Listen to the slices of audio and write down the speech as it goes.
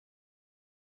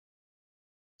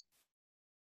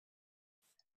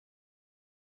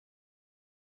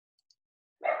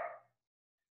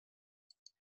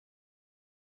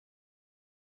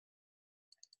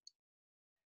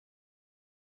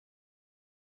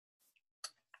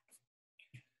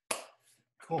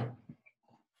Cool.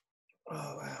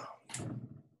 Oh, wow.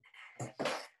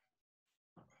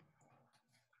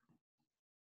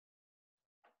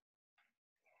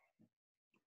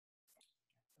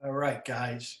 All right,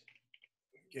 guys.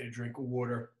 Get a drink of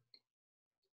water.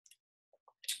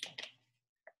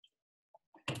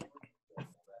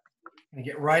 And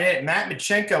get right in. Matt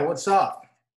Machenko, what's up?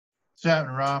 What's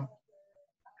happening, Rob?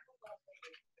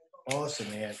 Awesome,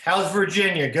 man. How's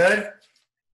Virginia? Good?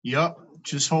 Yup,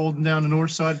 just holding down the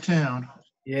north side of town.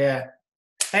 Yeah.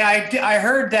 Hey, I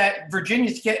heard that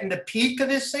Virginia's getting the peak of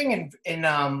this thing in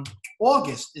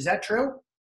August. Is that true?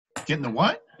 Getting the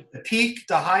what? The peak,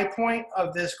 the high point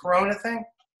of this corona thing?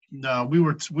 No, we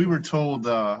were told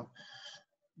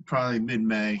probably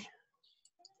mid-May.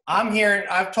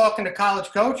 I'm talking to college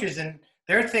coaches, and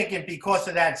they're thinking because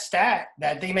of that stat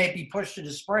that they may be pushed to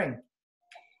the spring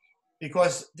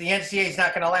because the NCAA is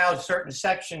not going to allow certain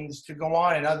sections to go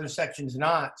on and other sections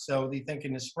not. So they think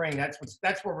in the spring that's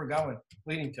where we're going,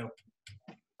 leading to.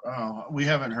 Oh, we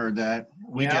haven't heard that.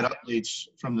 We get updates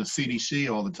from the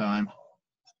CDC all the time.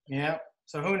 Yeah.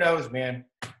 So who knows, man?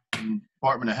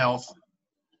 Department of Health.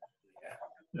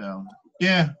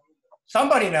 Yeah.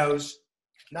 Somebody knows.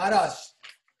 Not us.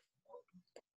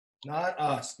 Not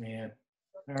us, man.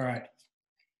 All right.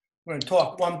 We're going to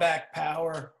talk one back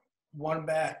power, one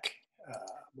back.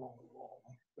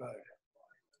 Good. All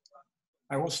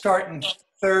right, we'll start in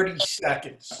 30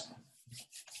 seconds.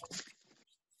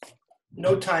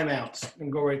 No timeouts.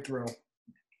 And go right through.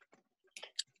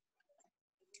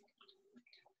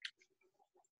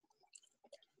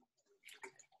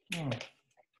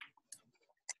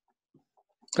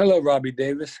 Hello, Robbie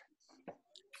Davis.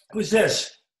 Who's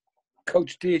this?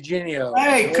 Coach D'Eugenio.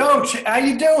 Hey, Coach. How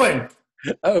you doing?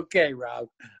 Okay, Rob.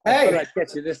 Hey. I thought I'd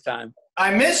catch you this time.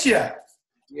 I miss you.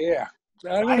 Yeah.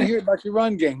 I want to hear about your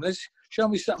run game. Let's show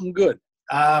me something good.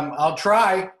 I'll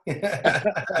try.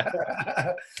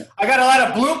 I got a lot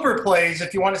of blooper plays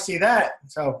if you want to see that.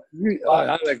 So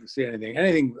I'd like to see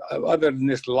anything other than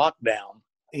this lockdown.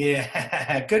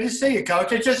 Yeah, good to see you,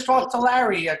 Coach. I just talked to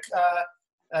Larry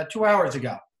 2 hours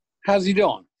ago. How's he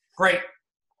doing? Great.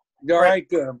 All right,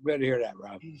 good. I'm glad to hear that,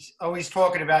 Rob. He's always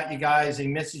talking about you guys. He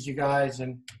misses you guys,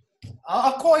 and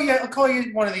I'll call you. I'll call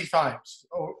you one of these times.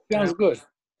 Sounds good.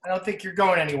 I don't think you're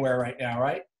going anywhere right now,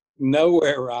 right?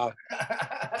 Nowhere, Rob.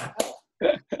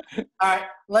 All right,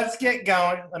 let's get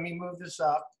going. Let me move this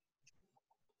up.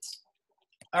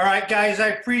 All right, guys, I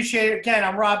appreciate it. Again,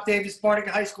 I'm Rob Davis,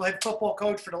 Barnegat High School head football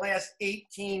coach for the last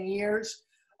 18 years.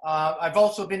 I've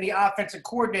also been the offensive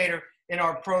coordinator in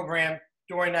our program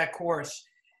during that course.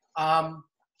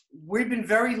 We've been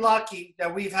very lucky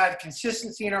that we've had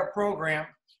consistency in our program,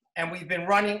 and we've been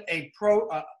running a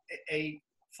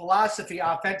philosophy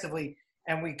offensively,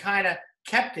 and we kind of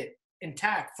kept it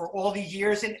intact for all these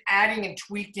years and adding and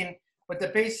tweaking.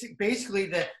 But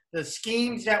basically the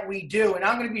schemes that we do, and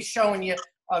I'm going to be showing you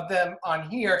of them on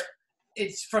here.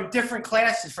 It's from different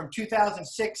classes from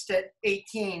 2006 to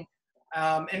 18.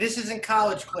 And this isn't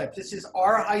college clips. This is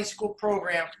our high school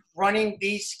program running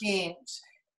these schemes.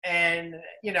 And,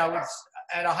 it's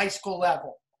at a high school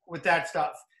level with that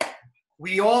stuff.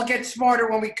 We all get smarter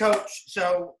when we coach.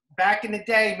 So back in the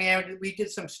day, man, we did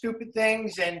some stupid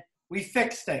things and we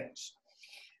fixed things.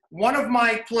 One of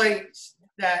my plays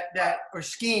or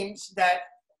schemes that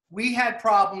we had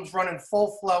problems running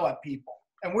full flow at people.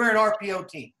 And we're an RPO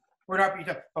team.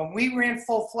 When we ran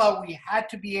full flow, we had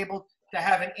to be able to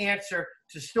have an answer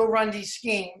to still run these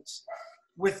schemes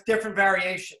with different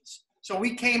variations. So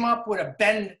we came up with a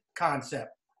bend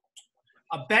concept.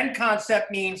 A bend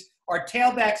concept means our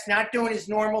tailback's not doing his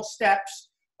normal steps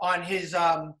on his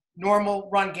normal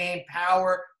run game,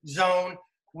 power, zone.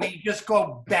 We just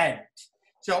go bend.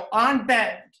 So on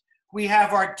bend, we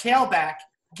have our tailback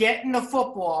getting the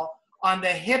football on the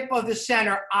hip of the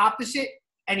center opposite,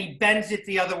 and he bends it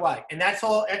the other way. And that's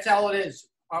all it is,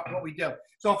 what we do.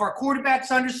 So if our quarterback's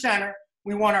under center,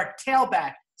 we want our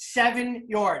tailback 7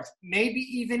 yards, maybe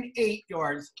even 8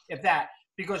 yards, if that,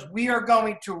 because we are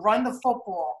going to run the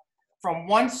football from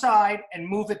one side and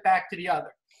move it back to the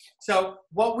other. So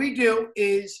what we do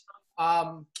is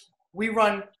we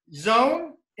run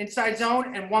zone, inside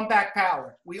zone, and one back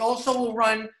power. We also will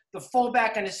run the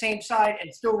fullback on the same side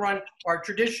and still run our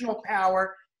traditional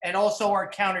power and also our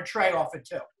counter tray off it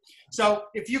too. So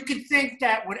if you could think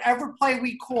that whatever play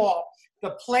we call,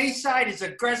 the play side is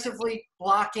aggressively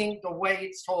blocking the way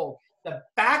it's told. The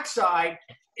backside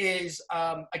is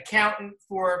accounting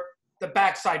for the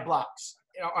backside blocks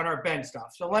on our bend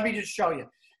stuff. So let me just show you.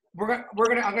 I'm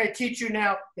gonna teach you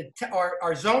now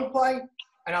our zone play,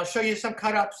 and I'll show you some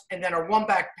cut ups, and then our one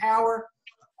back power,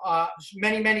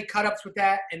 many cut-ups with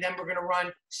that, and then we're going to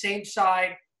run same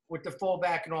side with the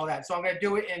fullback and all that. So I'm going to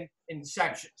do it in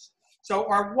sections. So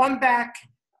our one back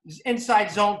is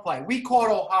inside zone play. We call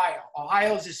it Ohio.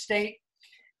 Ohio is a state.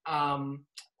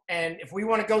 And if we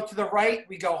want to go to the right,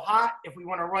 we go hot. If we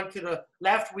want to run to the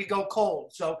left, we go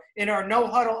cold. So in our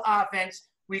no-huddle offense,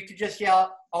 we could just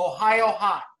yell, Ohio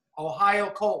hot, Ohio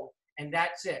cold, and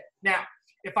that's it. Now,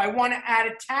 if I want to add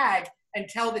a tag and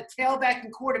tell the tailback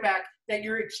and quarterback that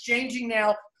you're exchanging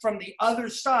now from the other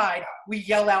side, we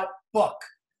yell out book.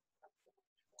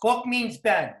 Book means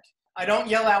bend. I don't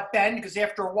yell out bend because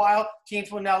after a while,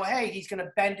 teams will know, hey, he's going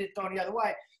to bend it going the other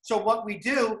way. So what we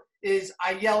do is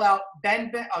I yell out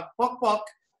bend, book,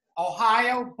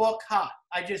 Ohio, book, hot.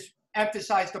 I just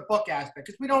emphasize the book aspect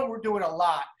because we're doing a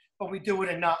lot, but we do it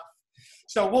enough.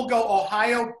 So we'll go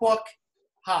Ohio, book,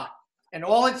 hot. And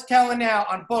all it's telling now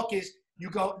on book is you're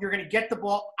going to get the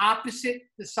ball opposite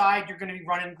the side you're going to be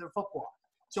running the football.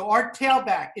 So our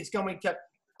tailback is going to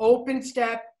open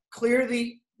step, clear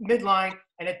the midline,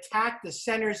 and attack the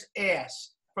center's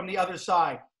ass from the other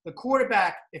side. The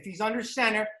quarterback, if he's under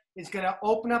center, is going to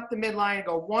open up the midline and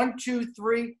go 1, 2,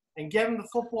 3, and give him the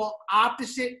football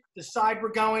opposite the side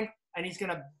we're going, and he's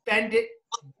going to bend it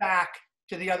back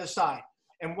to the other side.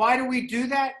 And why do we do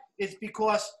that? It's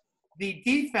because the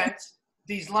defense,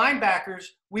 these linebackers,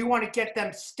 we want to get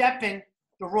them stepping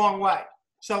the wrong way.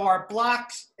 So our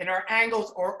blocks and our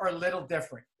angles are a little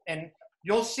different. And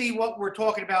you'll see what we're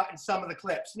talking about in some of the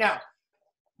clips. Now,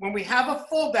 when we have a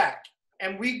fullback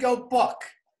and we go book,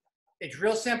 it's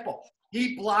real simple.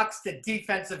 He blocks the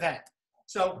defensive end.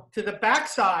 So to the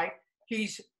backside,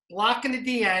 he's blocking the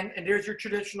DN, and there's your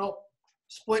traditional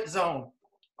split zone,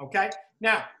 okay?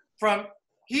 Now, from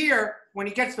here, when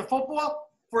he gets the football,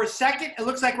 for a second, it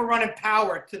looks like we're running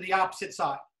power to the opposite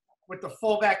side with the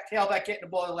fullback, tailback getting the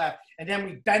ball to the left, and then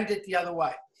we bend it the other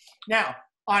way. Now,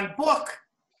 on book,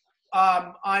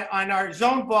 on our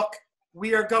zone book,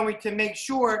 we are going to make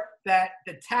sure that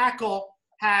the tackle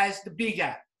has the B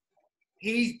gap.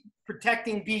 He's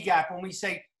protecting B gap when we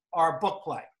say our book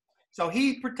play. So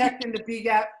he's protecting the B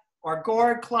gap. Our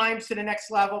guard climbs to the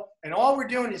next level, and all we're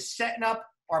doing is setting up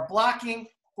our blocking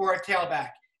for our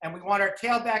tailback. And we want our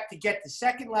tailback to get the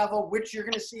second level, which you're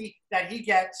going to see that he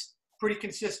gets pretty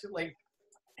consistently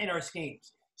in our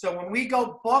schemes. So when we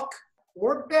go book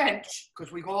or bench,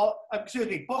 because we call,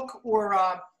 book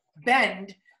or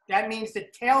bend, that means the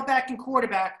tailback and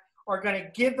quarterback are going to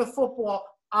give the football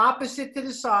opposite to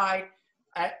the side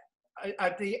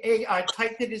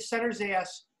tight to the center's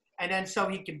ass, and then so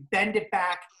he can bend it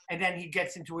back, and then he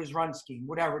gets into his run scheme,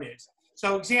 whatever it is.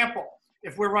 So example,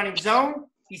 if we're running zone,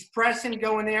 he's pressing,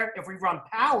 going there. If we run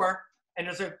power, and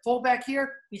there's a fullback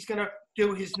here, he's going to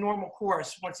do his normal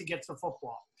course once he gets the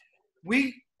football.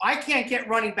 I can't get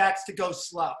running backs to go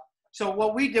slow. So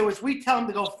what we do is we tell him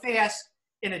to go fast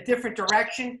in a different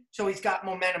direction so he's got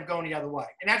momentum going the other way.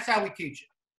 And that's how we teach it.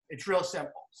 It's real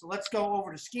simple. So let's go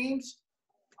over to schemes.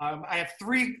 I have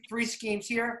three schemes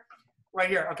here, right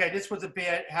here. Okay, this was a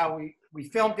bit how we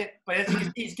filmed it. But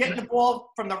as he's getting the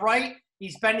ball from the right,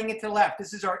 he's bending it to the left.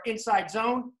 This is our inside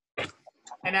zone,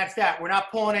 and that's that. We're not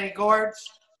pulling any guards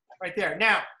right there.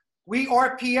 Now, we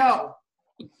RPO.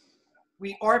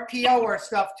 We RPO our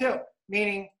stuff too,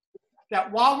 meaning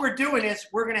that while we're doing this,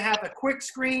 we're going to have a quick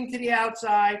screen to the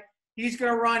outside. He's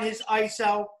going to run his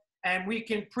ISO, and we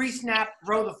can pre-snap,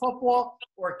 throw the football,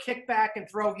 or kick back and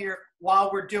throw here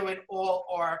while we're doing all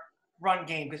our run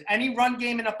game. Because any run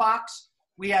game in a box,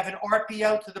 we have an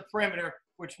RPO to the perimeter,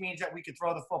 which means that we can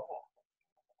throw the football.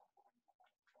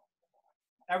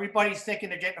 Everybody's thinking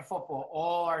they're getting a football,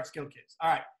 all our skill kids. All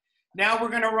right. Now we're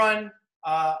going to run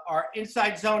our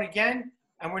inside zone again,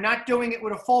 and we're not doing it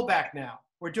with a fullback now.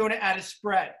 We're doing it at a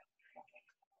spread.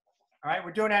 All right,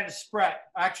 we're doing it at a spread.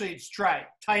 Actually, it's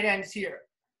tight ends here.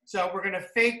 So we're going to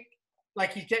fake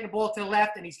like he's getting the ball to the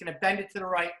left, and he's going to bend it to the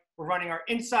right. We're running our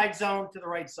inside zone to the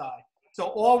right side. So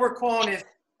all we're calling is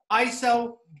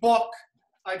ISO book,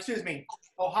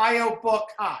 Ohio book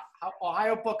hot.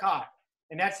 Ohio book hot.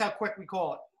 And that's how quick we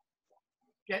call it.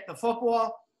 Get the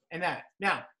football and that.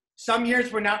 Now, some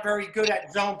years we're not very good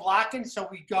at zone blocking, so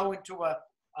we go into a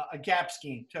gap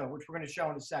scheme too, which we're going to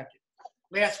show in a second.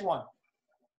 Last one.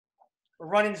 We're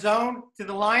running zone to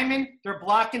the linemen. They're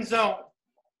blocking zone.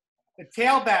 The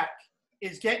tailback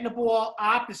is getting the ball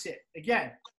opposite.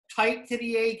 Again, tight to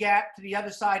the A gap to the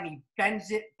other side, and he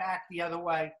bends it back the other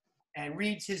way and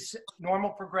reads his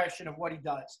normal progression of what he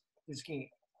does, his scheme.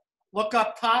 Look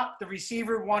up top. The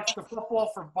receiver wants the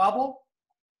football for bubble,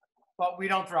 but we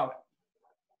don't throw it.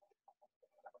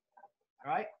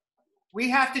 All right? We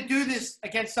have to do this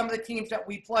against some of the teams that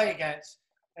we play against,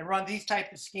 and run these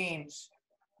type of schemes,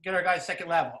 get our guys second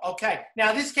level. Okay,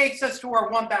 now this takes us to our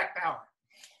one back power.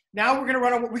 Now we're going to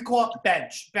run on what we call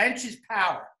bench. Bench is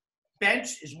power.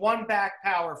 Bench is one back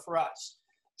power for us.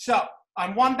 So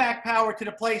on one back power to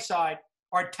the play side,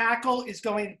 our tackle is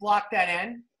going to block that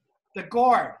end. The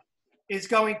guard is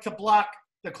going to block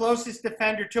the closest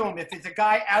defender to him. If it's a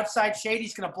guy outside shade,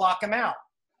 he's going to block him out.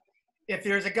 If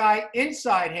there's a guy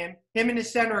inside him and the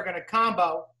center are going to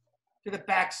combo to the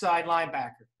backside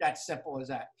linebacker. That's simple as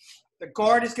that. The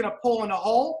guard is going to pull in the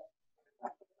hole.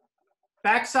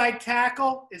 Backside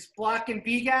tackle is blocking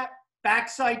B-gap.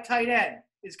 Backside tight end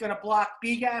is going to block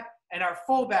B-gap. And our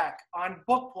fullback on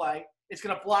book play is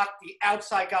going to block the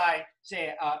outside guy,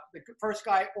 the first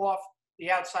guy off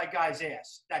the outside guy's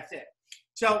ass. That's it.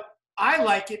 So I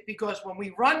like it because when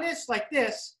we run this like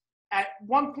this, at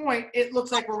one point, it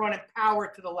looks like we're running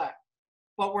power to the left,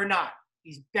 but we're not.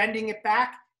 He's bending it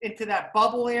back into that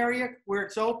bubble area where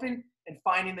it's open and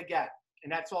finding the gap.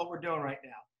 And that's all we're doing right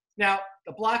now. Now,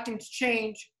 the blockings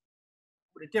change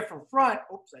with a different front.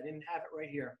 Oops, I didn't have it right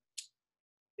here.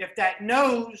 If that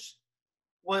nose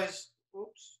was,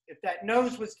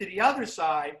 to the other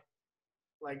side,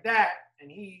 like that, and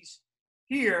he's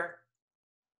here,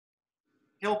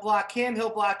 he'll block him.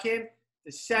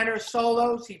 The center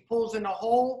solos, he pulls in the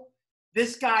hole.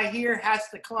 This guy here has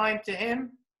to climb to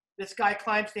him. This guy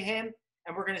climbs to him,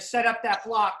 and we're going to set up that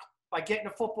block by getting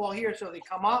the football here so they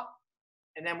come up,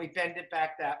 and then we bend it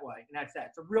back that way, and that's that.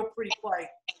 It's a real pretty play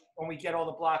when we get all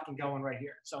the blocking going right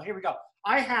here. So here we go.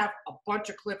 I have a bunch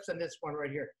of clips on this one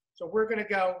right here. So we're going to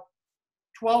go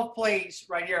 12 plays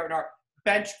right here in our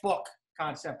bench book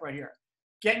concept right here.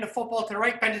 Getting the football to the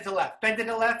right, bend it to the left. Bend it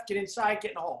to the left, get inside,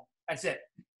 get in the hole. That's it.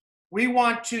 We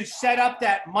want to set up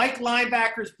that Mike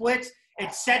linebacker's blitz.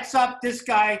 It sets up this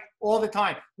guy all the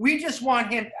time. We just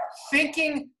want him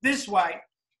thinking this way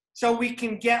so we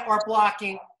can get our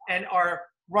blocking and our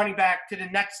running back to the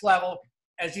next level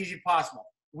as easy as possible.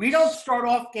 We don't start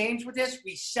off games with this.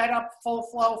 We set up full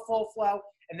flow,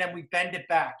 and then we bend it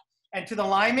back. And to the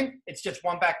lineman, it's just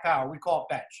one back power. We call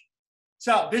it bench.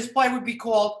 So this play would be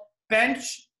called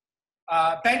bench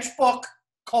book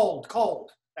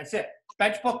cold. That's it.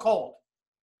 Bench book cold.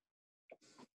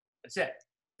 That's it.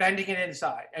 Bending it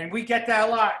inside. And we get that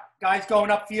a lot. Guys going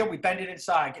upfield, we bend it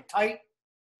inside. Get tight,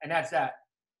 and that's that.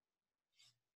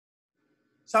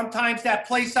 Sometimes that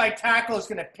play side tackle is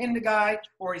going to pin the guy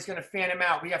or he's going to fan him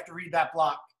out. We have to read that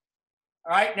block.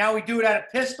 All right, now we do it at a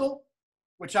pistol,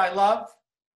 which I love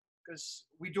because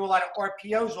we do a lot of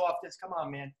RPOs off this. Come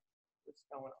on, man. What's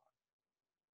going on?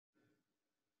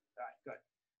 All right, good.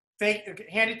 Fake,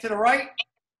 hand it to the right.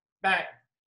 Bang.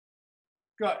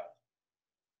 Good.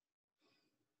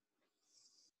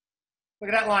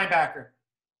 Look at that linebacker.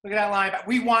 Look at that linebacker.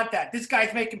 We want that. This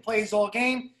guy's making plays all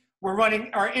game. We're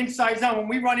running our inside zone. When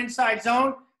we run inside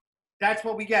zone, that's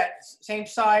what we get. Same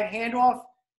side handoff.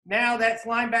 Now that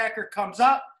linebacker comes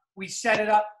up. We set it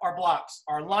up, our blocks.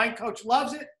 Our line coach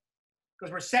loves it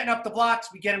because we're setting up the blocks.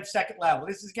 We get him second level.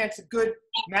 This is against a good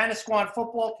Manasquan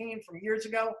football team from years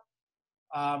ago.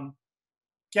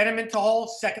 Get him into hole,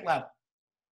 second level.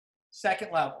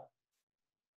 Second level.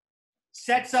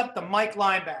 Sets up the Mike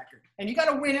linebacker. And you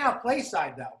got to win out play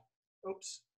side, though.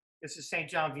 Oops. This is St.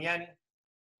 John Vianney.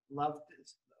 Love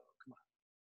this. Oh, come on.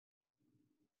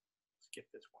 Skip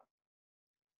this one.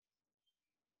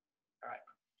 All right.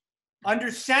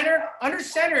 Under center,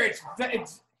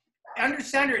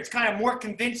 it's kind of more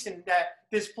convincing that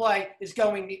this play is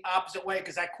going the opposite way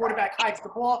because that quarterback hides the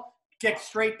ball, gets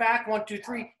straight back, 1, 2,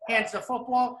 3, hands the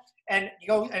football, and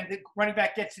the running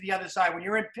back gets to the other side. When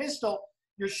you're in pistol,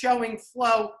 you're showing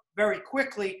flow very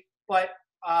quickly, but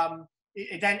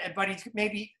he's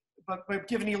maybe. But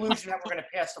giving the illusion that we're going to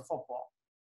pass the football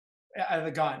out of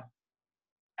the gun.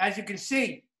 As you can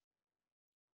see,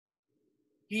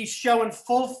 he's showing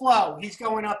full flow. He's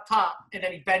going up top, and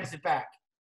then he bends it back.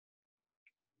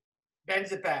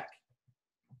 Bends it back.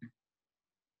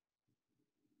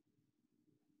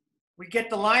 We get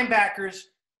the linebackers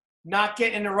not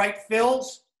getting the right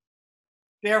fills,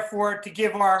 therefore, to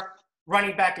give our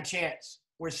running back a chance.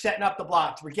 We're setting up the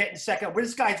blocks. We're getting second.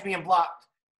 This guy's being blocked.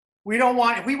 We don't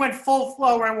want, if we went full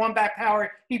flow around one back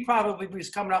power, he probably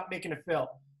was coming up making a fill.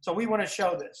 So we want to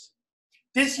show this.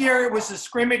 This year it was a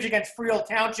scrimmage against Freehold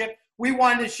Township. We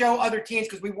wanted to show other teams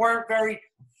because we weren't very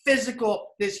physical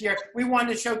this year. We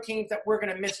wanted to show teams that we're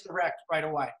going to misdirect right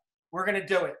away. We're going to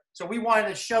do it. So we wanted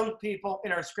to show people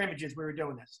in our scrimmages we were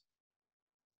doing this.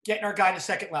 Getting our guy to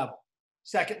second level.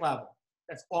 Second level.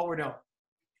 That's all we're doing.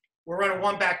 We're running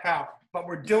one back power, but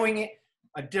we're doing it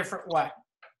a different way.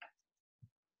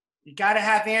 You got to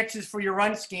have answers for your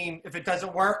run scheme. If it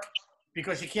doesn't work,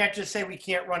 because you can't just say we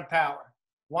can't run power.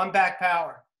 One back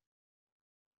power.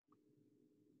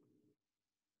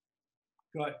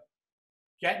 Good.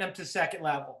 Getting them to second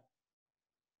level.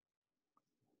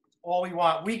 All we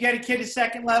want. We get a kid to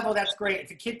second level, that's great.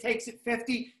 If a kid takes it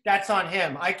 50, that's on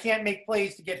him. I can't make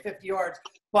plays to get 50 yards.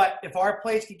 But if our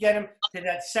plays could get him to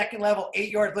that second level,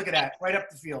 8 yards, look at that, right up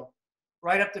the field.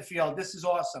 Right up the field. This is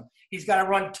awesome. He's got to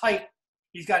run tight.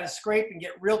 He's got to scrape and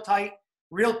get real tight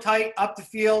up the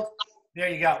field. There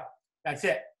you go. That's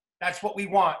it. That's what we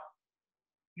want.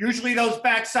 Usually those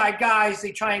backside guys,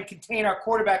 they try and contain our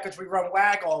quarterback because we run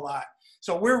waggle a lot.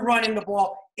 So we're running the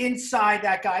ball inside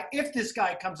that guy if this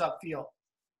guy comes upfield.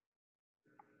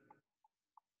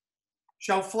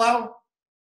 Show flow.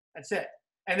 That's it.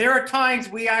 And there are times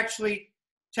we actually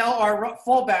tell our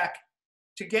fullback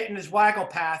to get in his waggle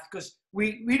path because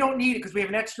we don't need it because we have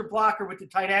an extra blocker with the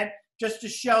tight end just to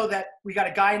show that we got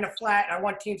a guy in the flat. And I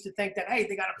want teams to think that, hey,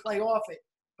 they got to play off it.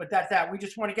 But that's that. We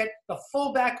just want to get the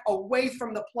fullback away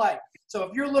from the play. So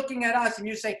if you're looking at us and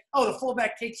you say, oh, the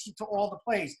fullback takes you to all the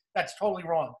plays, that's totally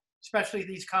wrong, especially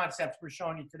these concepts we're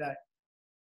showing you today.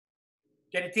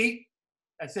 Get it, T?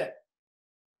 That's it.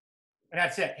 And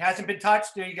that's it. Hasn't been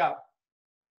touched. There you go.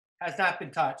 Has not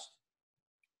been touched.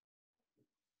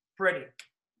 Pretty.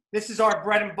 This is our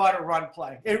bread and butter run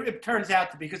play. It turns out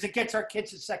to be because it gets our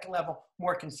kids to second level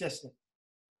more consistent.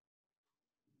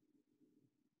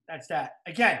 That's that.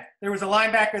 Again, there was a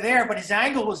linebacker there, but his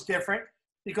angle was different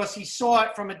because he saw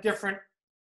it from a different,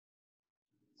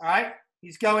 all right?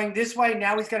 He's going this way.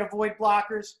 Now he's got to avoid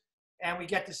blockers, and we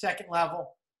get to second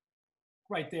level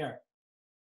right there.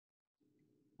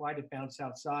 Why did it bounce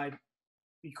outside?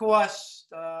 Because,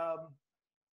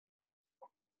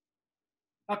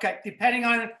 okay, depending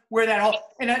on where that hole,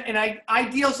 in an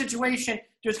ideal situation,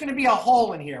 there's going to be a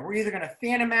hole in here. We're either going to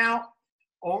fan him out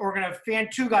or we're going to fan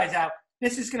two guys out.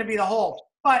 This is going to be the hole.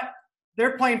 But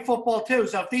they're playing football too.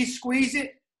 So if they squeeze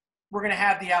it, we're going to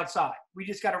have the outside. We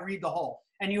just got to read the hole.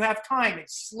 And you have time.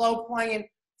 It's slow playing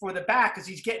for the back because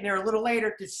he's getting there a little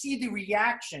later to see the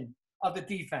reaction of the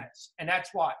defense. And that's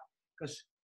why. Because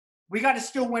we got to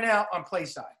still win out on play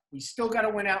side. We still got to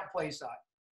win out on play side.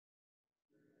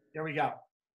 There we go.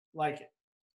 Like it.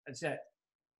 That's it.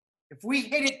 If we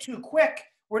hit it too quick,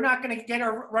 we're not going to get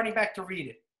our running back to read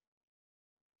it.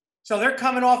 So they're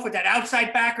coming off with that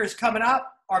outside backers coming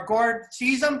up. Our guard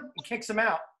sees them and kicks them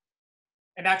out.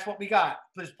 And that's what we got.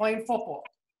 Just playing football.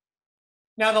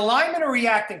 Now the linemen are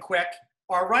reacting quick.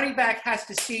 Our running back has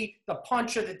to see the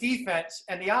punch of the defense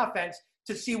and the offense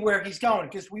to see where he's going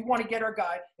because we want to get our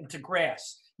guy into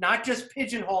grass, not just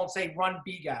pigeonhole and say run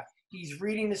B gap. He's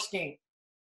reading the scheme.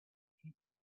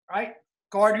 Right?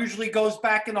 Guard usually goes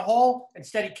back in the hole.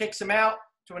 Instead, he kicks him out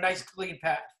to a nice clean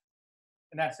path.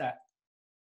 And that's that.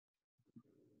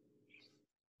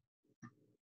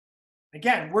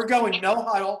 Again, we're going no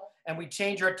huddle, and we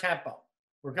change our tempo.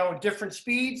 We're going different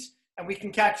speeds, and we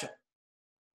can catch them.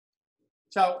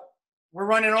 So we're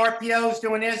running RPOs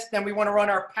doing this. Then we want to run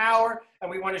our power,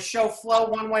 and we want to show flow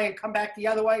one way and come back the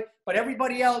other way. But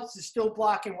everybody else is still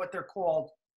blocking what they're called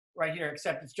right here,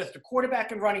 except it's just a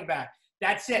quarterback and running back.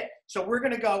 That's it. So we're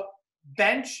going to go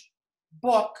bench,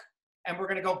 book, and we're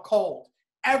going to go cold.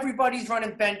 Everybody's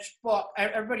running bench, book.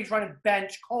 Everybody's running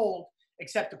bench, cold,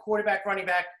 except the quarterback, running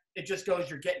back. It just goes,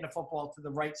 you're getting the football to the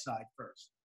right side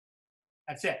first.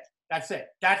 That's it. That's it.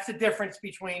 That's the difference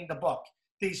between the book.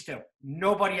 These two.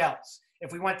 Nobody else.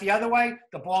 If we went the other way,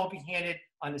 the ball would be handed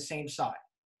on the same side.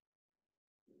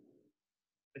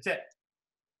 That's it.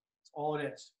 That's all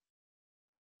it is.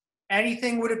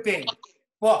 Anything would it be?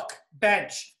 Book,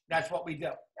 bench. That's what we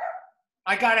do.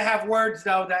 I got to have words,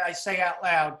 though, that I say out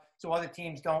loud so other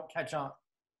teams don't catch on.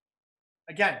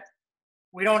 Again,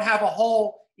 we don't have a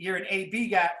hole here in A-B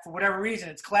gap for whatever reason.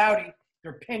 It's cloudy.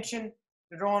 They're pinching.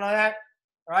 They're doing all that.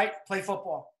 All right? Play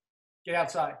football. Get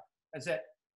outside. That's it.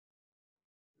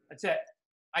 That's it.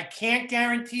 I can't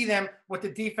guarantee them what the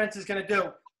defense is going to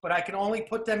do, but I can only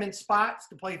put them in spots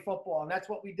to play football, and that's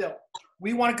what we do.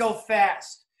 We want to go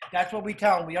fast. That's what we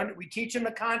tell them. We teach them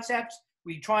the concepts.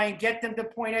 We try and get them to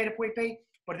point A to point B,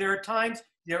 but there are times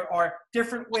there are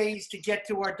different ways to get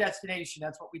to our destination.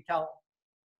 That's what we tell them.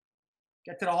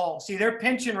 Get to the hole. See, they're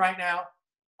pinching right now.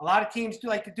 A lot of teams do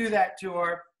like to do that to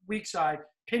our weak side.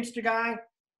 Pinch the guy. All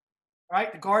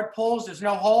right, the guard pulls. There's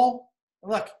no hole.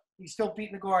 And look, he's still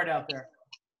beating the guard out there.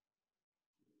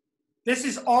 This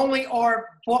is only our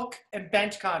book and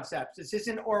bench concepts. This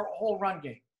isn't our whole run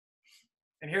game.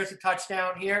 And here's a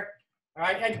touchdown here. All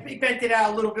right, and he bent it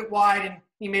out a little bit wide, and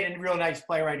he made a real nice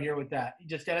play right here with that. He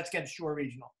just did. That's against Shore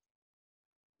Regional.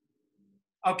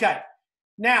 Okay,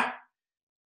 now,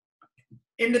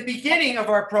 In the beginning of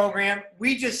our program,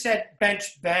 we just said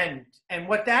bench bend. And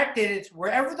what that did is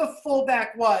wherever the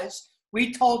fullback was,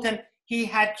 we told him he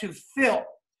had to fill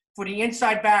for the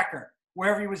inside backer,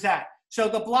 wherever he was at. So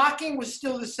the blocking was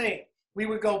still the same. We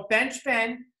would go bench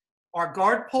bend, our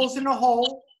guard pulls in the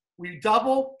hole, we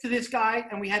double to this guy,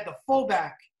 and we had the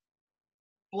fullback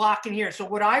blocking here. So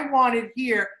what I wanted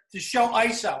here to show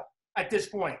ISO at this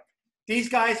point. These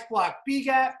guys block B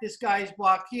gap, this guy's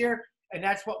blocked here, and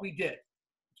that's what we did.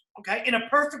 Okay, in a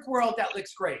perfect world, that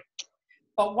looks great.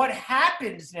 But what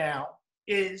happens now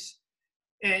is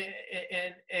not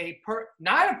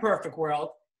a perfect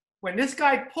world, when this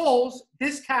guy pulls,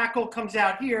 this tackle comes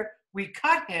out here, we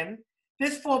cut him,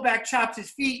 this fullback chops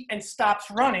his feet and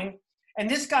stops running, and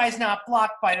this guy's not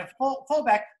blocked by the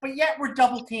fullback, but yet we're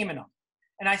double teaming him.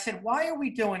 And I said, why are we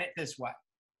doing it this way?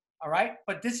 All right,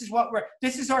 but this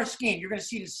is our scheme. You're going to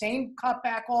see the same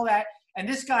cutback, all that, and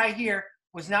this guy here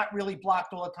was not really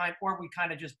blocked all the time, or we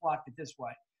kind of just blocked it this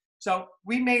way. So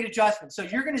we made adjustments. So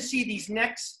you're going to see these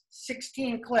next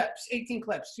 18 clips,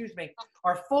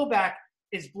 our fullback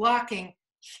is blocking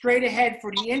straight ahead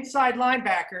for the inside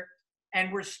linebacker,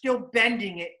 and we're still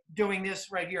bending it, doing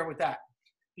this right here with that.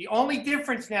 The only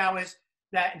difference now is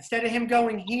that instead of him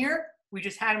going here, we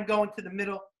just had him going to the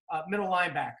middle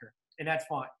linebacker, and that's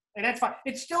fine. And that's fine.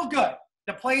 It's still good.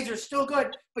 The plays are still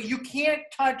good, but you can't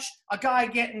touch a guy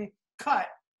getting cut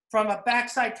from a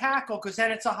backside tackle because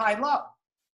then it's a high-low.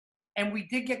 And we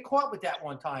did get caught with that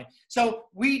one time. So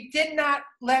we did not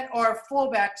let our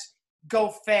fullbacks go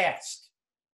fast.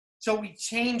 So we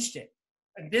changed it.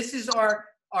 And this is our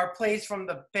plays from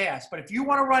the past. But if you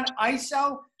want to run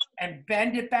ISO and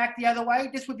bend it back the other way,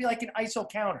 this would be like an ISO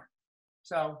counter.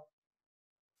 So,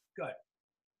 good.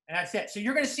 And that's it. So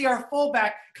you're going to see our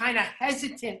fullback kind of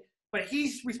hesitant, but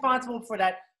he's responsible for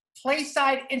that play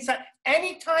side, inside.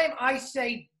 Anytime I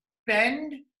say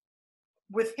bend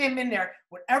with him in there,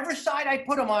 whatever side I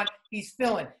put him on, he's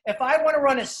filling. If I want to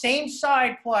run a same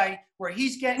side play where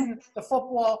he's getting the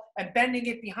football and bending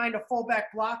it behind a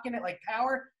fullback blocking it like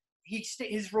power,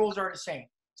 his rules are the same.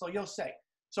 So you'll say.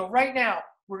 So right now,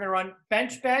 we're going to run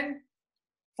bench bend.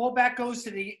 Fullback goes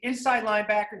to the inside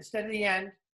linebacker instead of the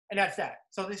end, and that's that.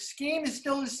 So the scheme is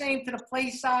still the same to the play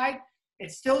side.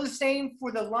 It's still the same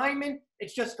for the lineman.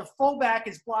 It's just the fullback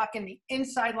is blocking the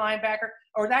inside linebacker,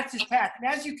 or that's his path.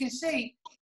 And as you can see,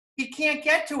 he can't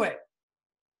get to it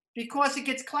because it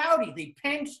gets cloudy. They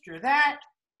pinched or that,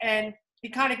 and he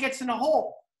kind of gets in a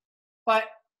hole. But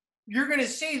you're going to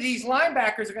see these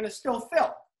linebackers are going to still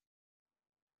fill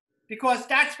because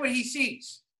that's what he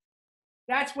sees.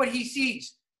 That's what he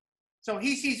sees. So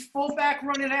he sees fullback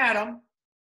running at him,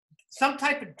 some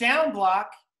type of down block,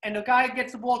 and the guy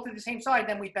gets the ball to the same side,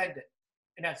 then we bend it.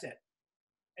 And that's it.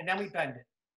 And then we bend it.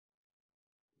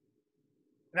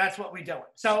 And that's what we do.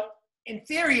 So in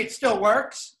theory, it still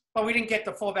works, but we didn't get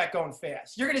the fullback going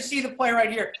fast. You're going to see the play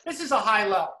right here. This is a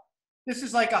high-low. This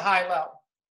is like a high-low.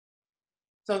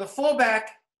 So the fullback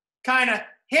kind of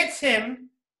hits him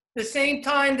the same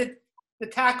time that the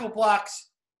tackle blocks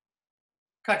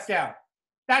cuts down.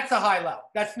 That's a high-low.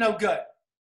 That's no good.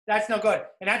 That's no good.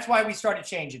 And that's why we started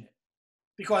changing it.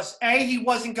 Because A, he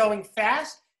wasn't going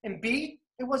fast, and B,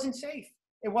 it wasn't safe.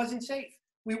 It wasn't safe.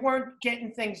 We weren't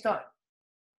getting things done.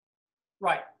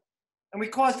 Right. And we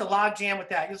caused a log jam with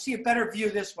that. You'll see a better view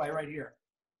this way right here.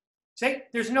 See,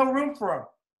 there's no room for him.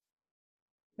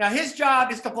 Now his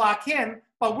job is to block him,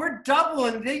 but we're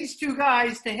doubling these two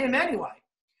guys to him anyway.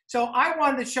 So I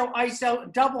wanted to show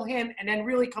ISO, double him, and then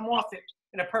really come off it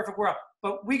in a perfect world.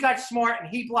 But we got smart, and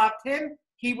he blocked him.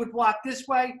 He would block this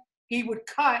way. He would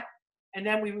cut, and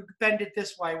then we would bend it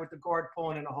this way with the guard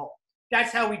pulling in a hole.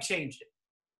 That's how we changed it.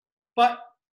 But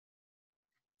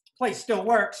play still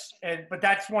works, but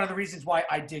that's one of the reasons why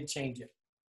I did change it.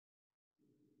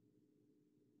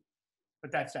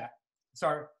 But that's that.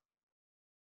 Sorry.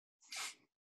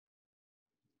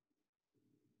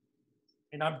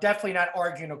 And I'm definitely not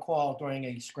arguing a call during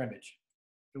a scrimmage.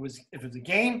 If it was a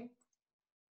game,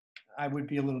 I would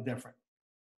be a little different.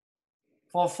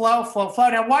 Full flow, flow, flow.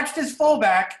 Now watch this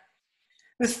fullback.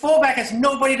 This fullback has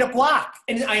nobody to block.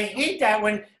 And I hate that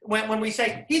when we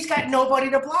say, he's got nobody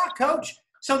to block, coach.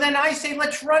 So then I say,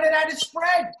 let's run it out of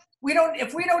spread.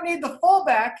 If we don't need the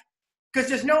fullback because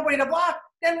there's nobody to block,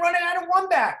 then run it out of one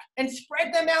back and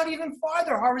spread them out even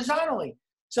farther horizontally.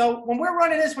 So when we're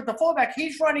running this with the fullback,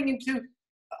 he's running into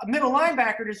a middle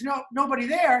linebacker. There's nobody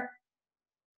there.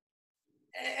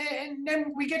 And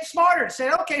then we get smarter and say,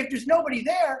 okay, if there's nobody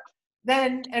there,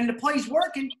 then and the play's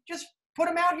working, just put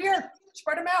him out here,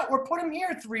 spread him out, or put him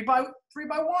here 3 by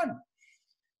 1.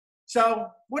 So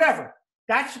whatever.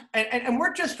 And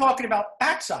we're just talking about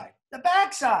backside. The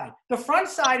backside. The front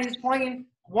side is playing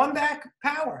one back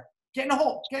power. Get in the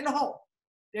hole. Get in the hole.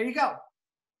 There you go.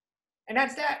 And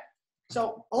that's that.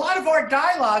 So a lot of our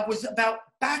dialogue was about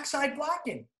backside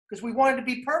blocking because we wanted to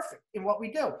be perfect in what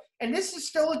we do. And this is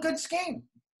still a good scheme.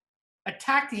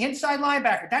 Attack the inside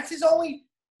linebacker. That's his only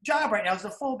job right now is the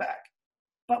fullback.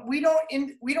 But we don't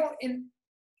in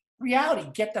reality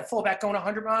get the fullback going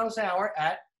 100 miles an hour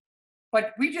at.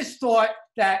 But we just thought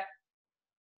that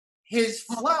his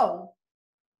flow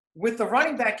with the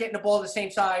running back getting the ball to the same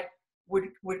side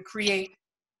would create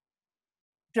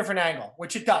different angle,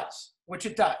 which it does.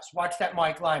 Watch that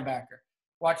Mike linebacker.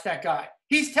 Watch that guy.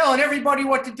 He's telling everybody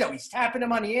what to do. He's tapping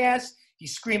him on the ass.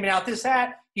 He's screaming out this,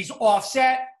 that. He's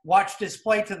offset. Watch this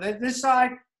play to this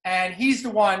side. And he's the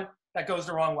one that goes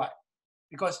the wrong way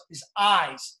because his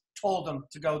eyes told him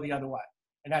to go the other way.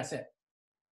 And that's it.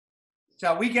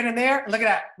 So we get in there, and look at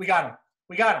that. We got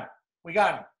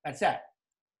him. That's that.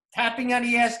 Tapping on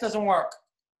the ass doesn't work.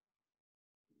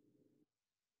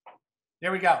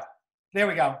 There we go.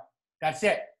 That's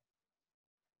it.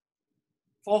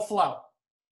 Full flow.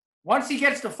 Once he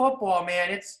gets the football,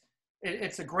 man,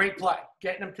 it's a great play.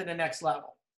 Getting him to the next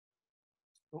level.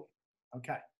 Ooh,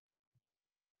 okay.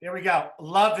 There we go.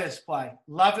 Love this play.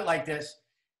 Love it like this.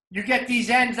 You get these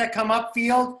ends that come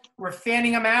upfield. We're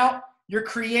fanning them out. You're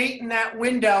creating that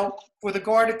window for the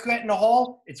guard to get in the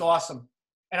hole. It's awesome.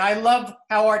 And I love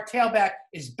how our tailback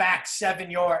is back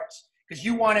 7 yards because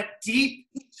you want it deep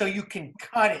so you can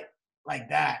cut it like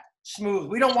that. Smooth.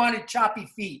 We don't want it choppy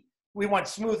feet. We want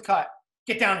smooth cut.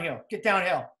 Get downhill.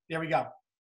 There we go.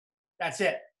 That's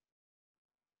it.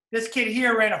 This kid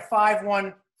here ran a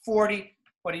 5.1 40,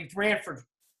 but he ran for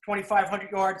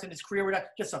 2,500 yards in his career.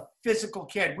 Just a physical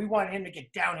kid. We want him to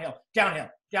get downhill.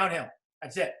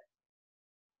 That's it.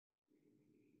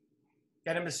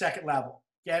 Get him to second level.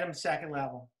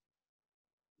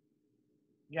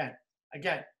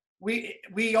 Again.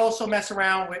 We also mess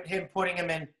around with him putting him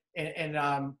in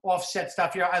offset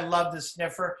stuff here. I love the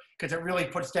sniffer because it really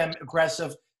puts them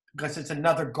aggressive because it's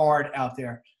another guard out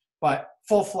there. But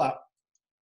full flow.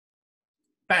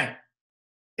 Bang.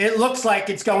 It looks like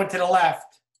it's going to the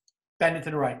left. Bend it to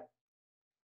the right.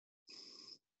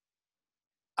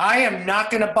 I am not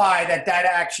going to buy that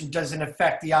action doesn't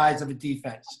affect the eyes of a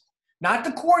defense. Not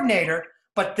the coordinator,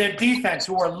 but the defense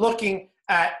who are looking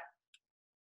at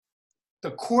the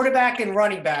quarterback and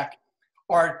running back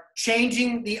are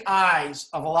changing the eyes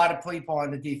of a lot of people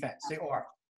on the defense. They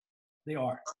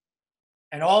are.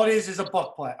 And all it is a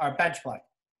book play or bench play.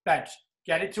 Bench.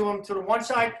 Get it to them to the one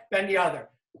side, bend the other.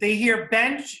 They hear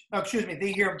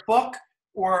they hear book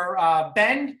or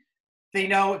bend. They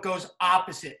know it goes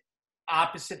opposite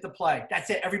the play.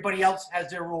 That's it. Everybody else has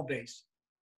their rule base.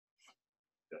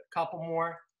 A couple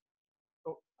more.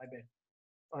 Oh, I bet.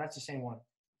 Oh, that's the same one.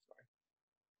 Sorry.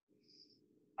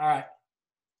 All right.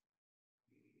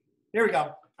 Here we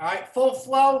go. All right, full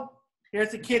flow.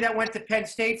 Here's the kid that went to Penn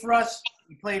State for us.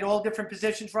 He played all different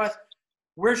positions for us.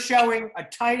 We're showing a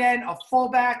tight end, a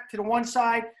fullback to the one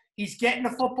side. He's getting the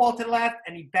football to the left,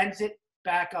 and he bends it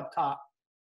back up top.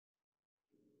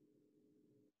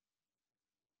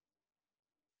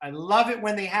 I love it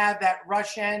when they have that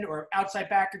rush end or outside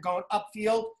backer going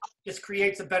upfield. Just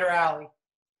creates a better alley.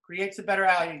 Get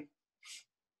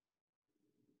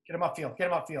him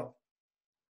upfield.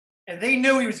 And they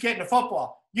knew he was getting the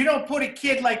football. You don't put a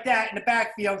kid like that in the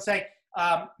backfield and say,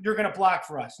 you're going to block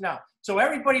for us. No. So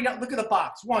everybody, look at the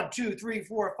box. 1, 2, 3,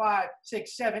 4, 5,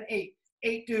 6, 7, 8.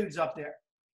 8 dudes up there.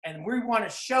 And we want to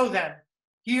show them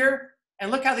here. And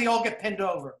look how they all get pinned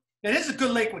over. Now, this is a good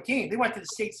Lakewood team. They went to the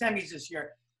state semis this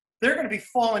year. They're going to be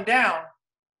falling down.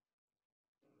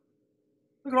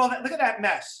 Look at all that. Look at that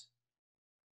mess.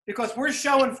 Because we're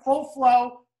showing full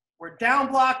flow. We're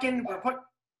down blocking.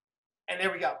 And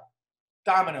there we go.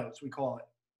 Dominoes, we call it.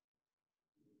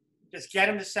 Just get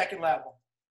them to second level.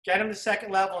 And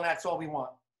that's all we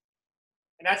want.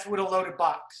 And that's with a loaded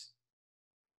box.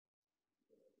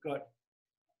 Good.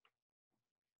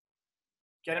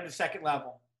 Get him to second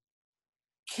level.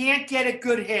 Can't get a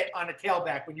good hit on a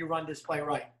tailback when you run this play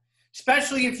right.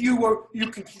 Especially if you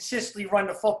can consistently run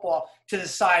the football to the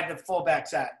side the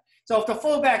fullback's at. So if the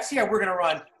fullback's here, we're going to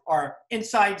run our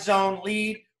inside zone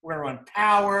lead. We're going to run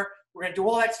power. We're going to do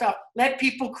all that stuff. Let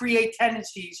people create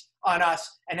tendencies on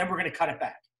us, and then we're going to cut it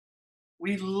back.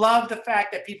 We love the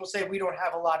fact that people say we don't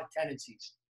have a lot of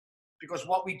tendencies because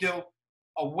what we do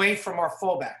away from our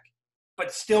fullback,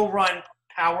 but still run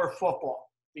power football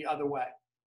the other way.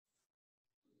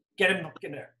 Get him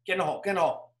in there. Get in the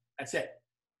hole. That's it.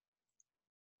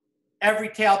 Every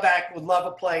tailback would love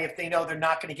a play if they know they're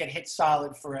not going to get hit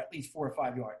solid for at least 4 or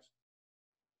 5 yards.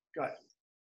 Good.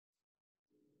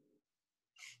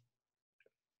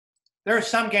 There are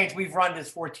some games we've run this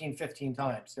 14, 15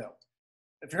 times. So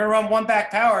if you're going to run one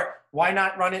back power, why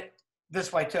not run it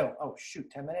this way too? Oh, shoot,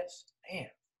 10 minutes? Damn. All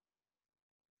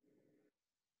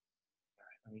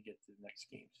right, let me get to the next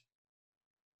games.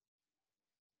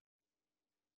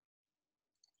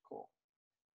 Cool.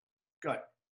 Good.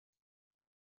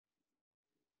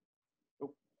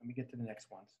 Oh, let me get to the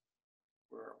next ones.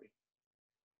 Where are we?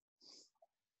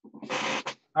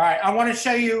 All right, I want to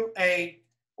show you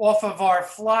off of our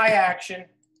fly action,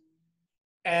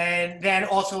 and then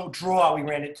also draw. We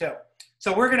ran it too.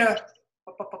 So we're gonna.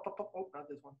 Oh, not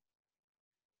this one.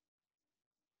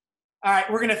 All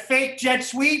right, we're gonna fake jet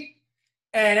sweep,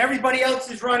 and everybody else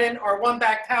is running our one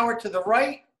back power to the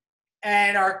right,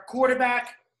 and our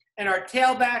quarterback and our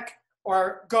tailback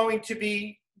are going to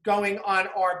be going on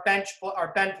our bend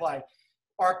play.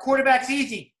 Our quarterback's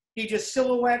easy. He just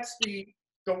silhouettes the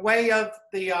way of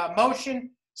the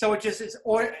motion, so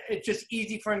it's just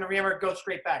easy for him to remember. Go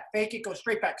straight back, fake it, go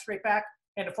straight back,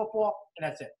 and the football, and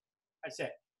that's it. That's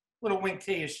it. Little wing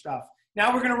T-ish stuff.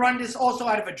 Now we're going to run this also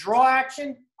out of a draw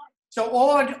action. So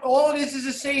all this is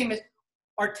the same.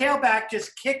 Our tailback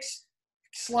just kicks,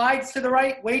 slides to the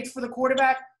right, waits for the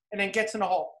quarterback, and then gets in the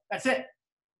hole. That's it.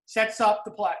 Sets up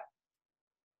the play.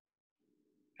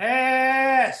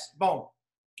 Pass. Boom.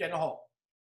 Get in the hole.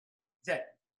 That's it.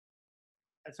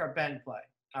 That's our bend play.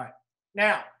 All right.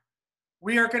 Now,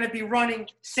 we are going to be running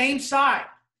same side.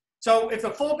 So if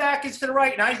the fullback is to the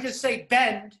right and I just say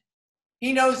bend,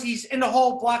 he knows he's in the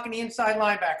hole blocking the inside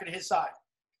linebacker to his side.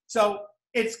 So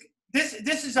this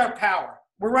is our power.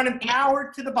 We're running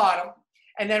power to the bottom,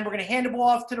 and then we're going to hand the ball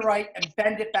off to the right and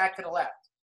bend it back to the left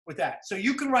with that. So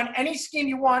you can run any scheme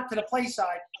you want to the play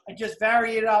side and just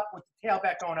vary it up with the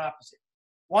tailback going opposite.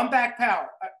 One back power.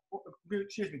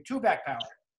 Two back power.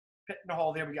 Pit in the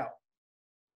hole. There we go.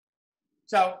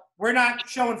 So we're not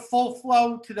showing full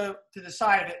flow to the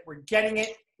side of it. We're getting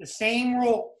it the same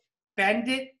rule. Bend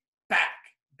it back.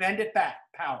 Bend it back.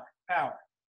 Power. Power.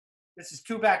 This is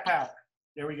two back power.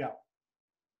 There we go.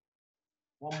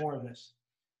 One more of this.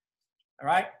 All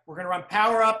right. We're going to run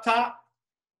power up top.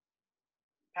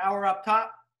 Power up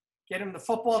top. Get him the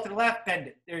football to the left. Bend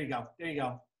it. There you go. There you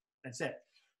go. That's it.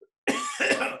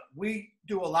 We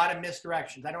do a lot of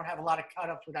misdirections. I don't have a lot of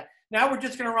cut-ups with that. Now we're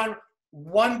just going to run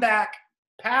one back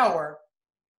power.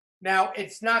 Now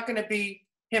it's not going to be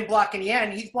him blocking the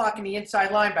end. He's blocking the inside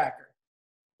linebacker.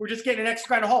 We're just getting an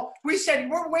extra guy in the hole. We said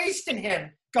we're wasting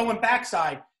him going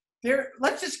backside.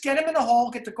 Let's just get him in the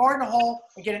hole, get the guard in the hole,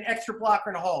 and get an extra blocker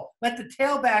in the hole. Let the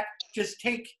tailback just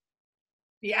take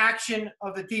the action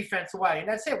of the defense away. And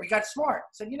that's it. We got smart.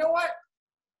 Said, you know what?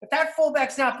 If that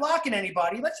fullback's not blocking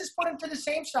anybody, let's just put him to the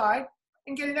same side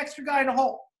and get an extra guy in the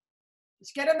hole.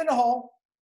 Let's get him in the hole.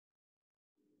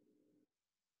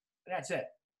 And that's it.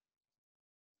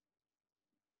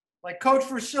 Like Coach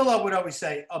Versillo would always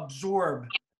say, absorb.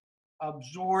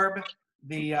 Absorb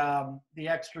the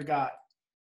extra guy.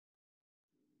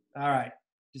 All right.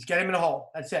 Just get him in the hole.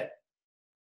 That's it.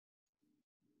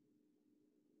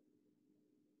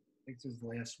 I think this is the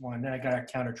last one. Then I got a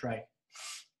counter tray.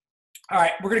 All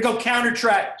right, we're going to go counter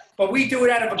tray, but we do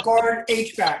it out of a guard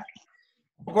H-back.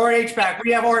 Guard H-back.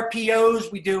 We have RPOs.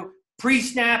 We do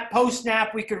pre-snap,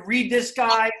 post-snap. We could read this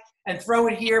guy and throw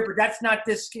it here, but that's not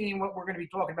this scheme, what we're going to be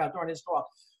talking about during this talk.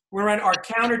 We're going to run our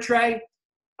counter tray.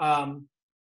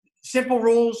 Simple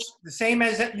rules, the same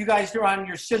as you guys do on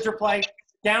your scissor play.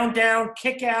 Down, down,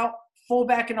 kick out,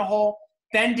 fullback in the hole,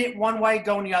 bend it one way,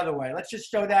 going the other way. Let's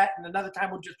just show that, and another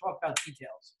time we'll just talk about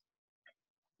details.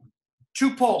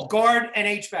 Two pull, guard and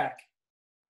H-back.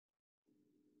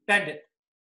 Bend it.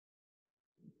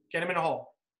 Get him in a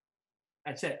hole.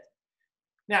 That's it.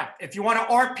 Now, if you want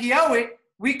to RPO it,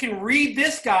 we can read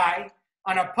this guy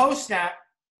on a post snap.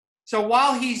 So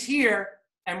while he's here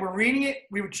and we're reading it,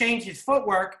 we would change his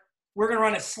footwork. We're going to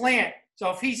run a slant.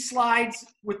 So if he slides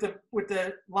with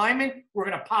the lineman, we're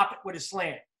going to pop it with a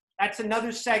slant. That's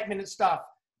another segment of stuff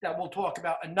that we'll talk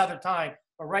about another time.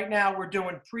 But right now we're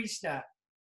doing pre-snap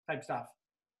type stuff.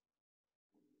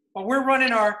 But we're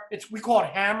running we call it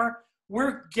hammer.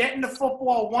 We're getting the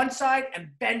football one side and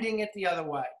bending it the other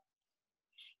way.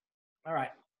 All right.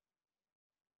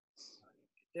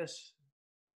 This.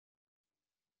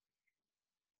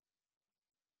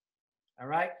 All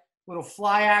right. Little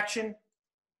fly action.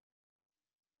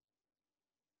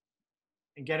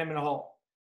 And get him in a hole.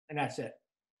 And that's it.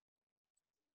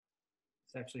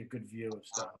 It's actually a good view of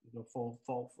stuff. Go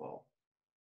full.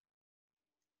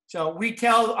 So we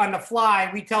tell on the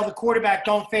fly, we tell the quarterback,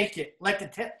 don't fake it. Let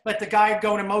the guy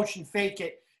go in motion, fake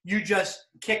it. You just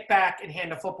kick back and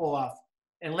hand the football off,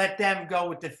 and let them go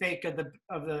with the fake of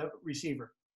the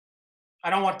receiver. I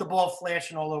don't want the ball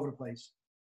flashing all over the place.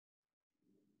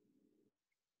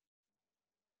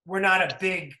 We're not a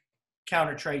big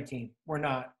counter trade team. We're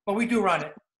not. But we do run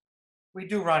it. We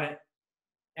do run it.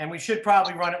 And we should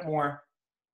probably run it more.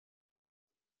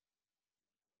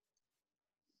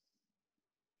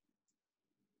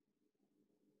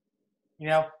 You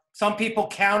know, some people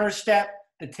counter step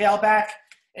the tailback.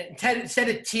 Instead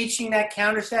of teaching that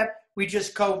counter step, we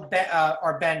just go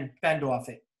bend off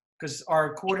it, because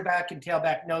our quarterback and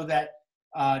tailback know that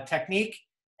technique,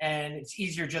 and it's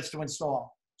easier just to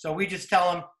install. So we just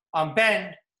tell them,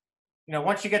 bend. You know,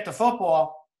 once you get the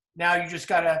football, now you just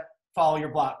got to follow your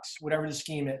blocks, whatever the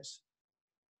scheme is.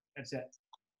 That's it.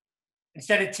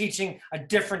 Instead of teaching a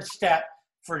different step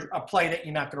for a play that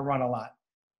you're not going to run a lot.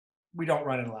 We don't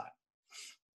run it a lot.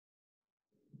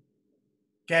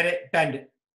 Get it? Bend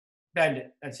it. Bend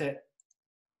it. That's it.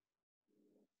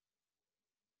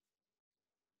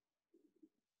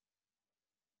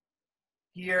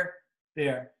 Here,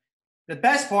 there. The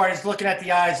best part is looking at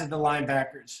the eyes of the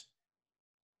linebackers.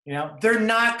 You know, they're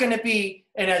not going to be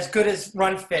in as good as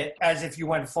run fit as if you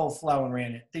went full flow and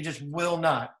ran it. They just will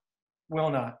not. Will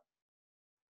not.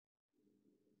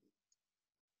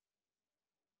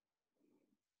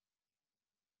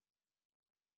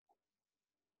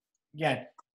 Again,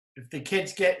 if the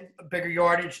kids get a bigger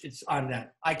yardage, it's on them.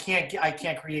 I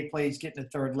can't create plays getting to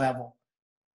third level.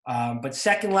 But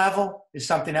second level is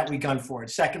something that we gun for.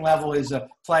 Second level is a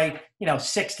play,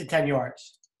 6 to 10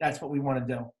 yards. That's what we want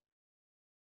to do.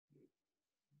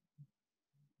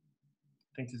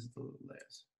 I think this is the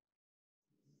last.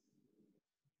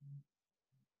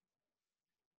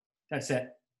 That's it.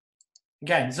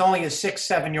 Again, it's only a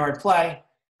 6-7 yard play.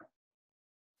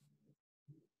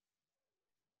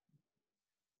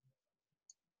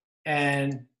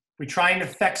 And we're trying to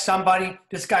affect somebody.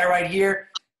 This guy right here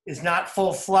is not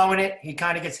full flowing it. He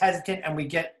kind of gets hesitant, and we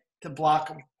get to block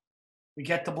him. We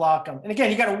get to block him. And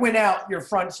again, you got to win out your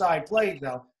front side plays,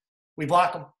 though. We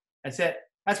block him. That's it.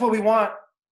 That's what we want.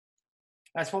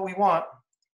 That's what we want.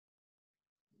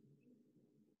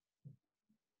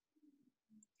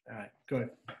 All right, good.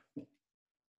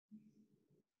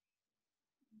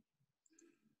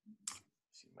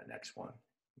 See my next one.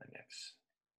 My next.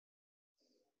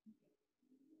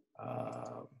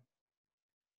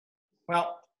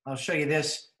 Well, I'll show you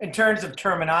this. In terms of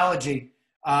terminology,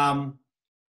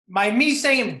 me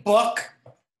saying book,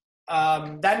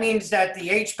 that means that the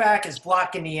H-back is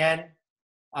blocking the end.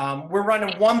 We're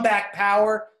running one back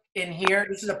power in here.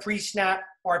 This is a pre-snap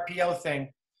RPO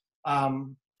thing.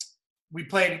 We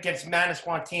played against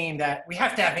Manasquan team that we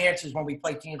have to have answers when we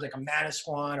play teams like a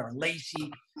Manasquan or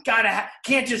Lacey.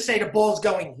 Can't just say the ball's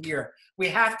going here. We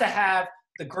have to have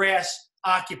the grass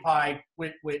occupied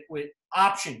with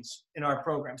options in our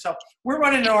program. So we're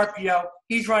running an RPO.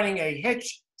 He's running a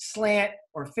hitch, slant,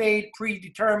 or fade,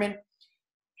 predetermined.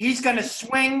 He's going to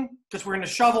swing because we're going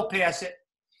to shovel pass it.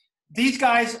 These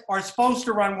guys are supposed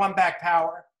to run one back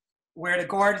power where the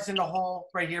guard is in the hole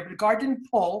right here, but the guard didn't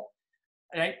pull.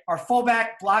 Right? Our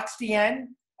fullback blocks the end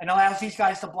and allows these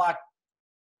guys to block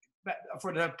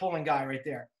for the pulling guy right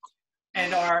there.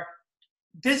 And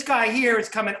this guy here is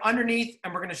coming underneath,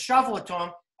 and we're going to shovel it to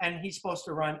him, and he's supposed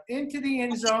to run into the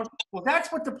end zone. Well,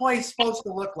 that's what the play is supposed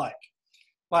to look like.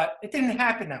 But it didn't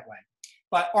happen that way.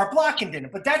 But our blocking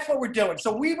didn't. But that's what we're doing.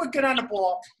 So we would get on the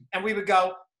ball, and we would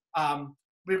go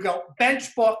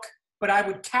bench book, but I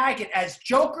would tag it as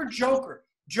Joker.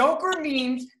 Joker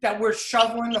means that we're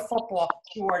shoveling the football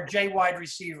to our J wide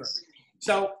receiver.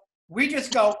 So we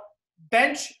just go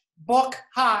bench, book,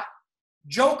 hot,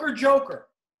 Joker.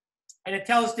 And it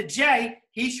tells the J,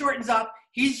 he shortens up,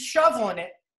 he's shoveling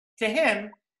it to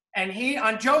him, and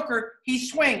on Joker, he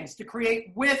swings to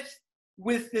create width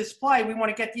with this play. We want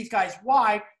to get these guys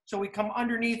wide, so we come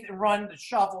underneath and run the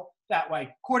shovel that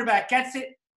way. Quarterback gets it,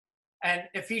 and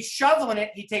if he's shoveling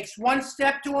it, he takes one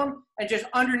step to him and just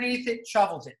underneath it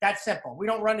shovels it. That's simple. We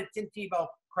don't run the Tim Tebow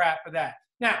crap for that.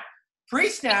 Now,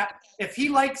 pre-snap, if he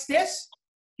likes this,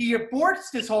 he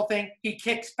aborts this whole thing. He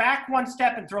kicks back one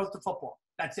step and throws the football.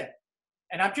 That's it.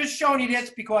 And I'm just showing you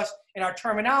this because in our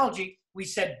terminology, we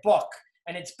said book,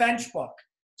 and it's bench book.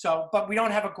 So, but we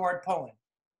don't have a guard pulling.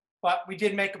 But we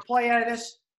did make a play out of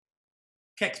this.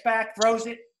 Kicks back, throws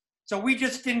it. So we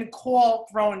just didn't call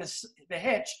throwing the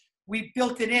hitch. We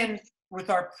built it in with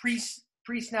our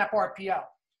pre-snap RPO.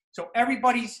 So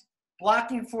everybody's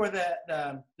blocking for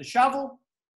the shovel.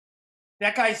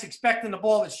 That guy's expecting the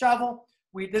ball to shovel.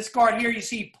 This guard here, you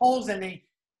see, he pulls and he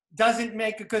doesn't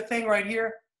make a good thing right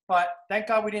here. But thank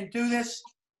God we didn't do this.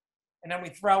 And then we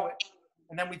throw it.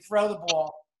 And then we throw the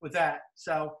ball with that.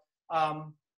 So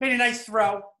made a nice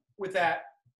throw with that.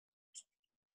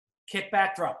 kick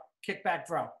back, throw, kick back,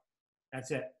 throw.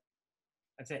 That's it.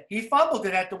 That's it. He fumbled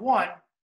it at the 1,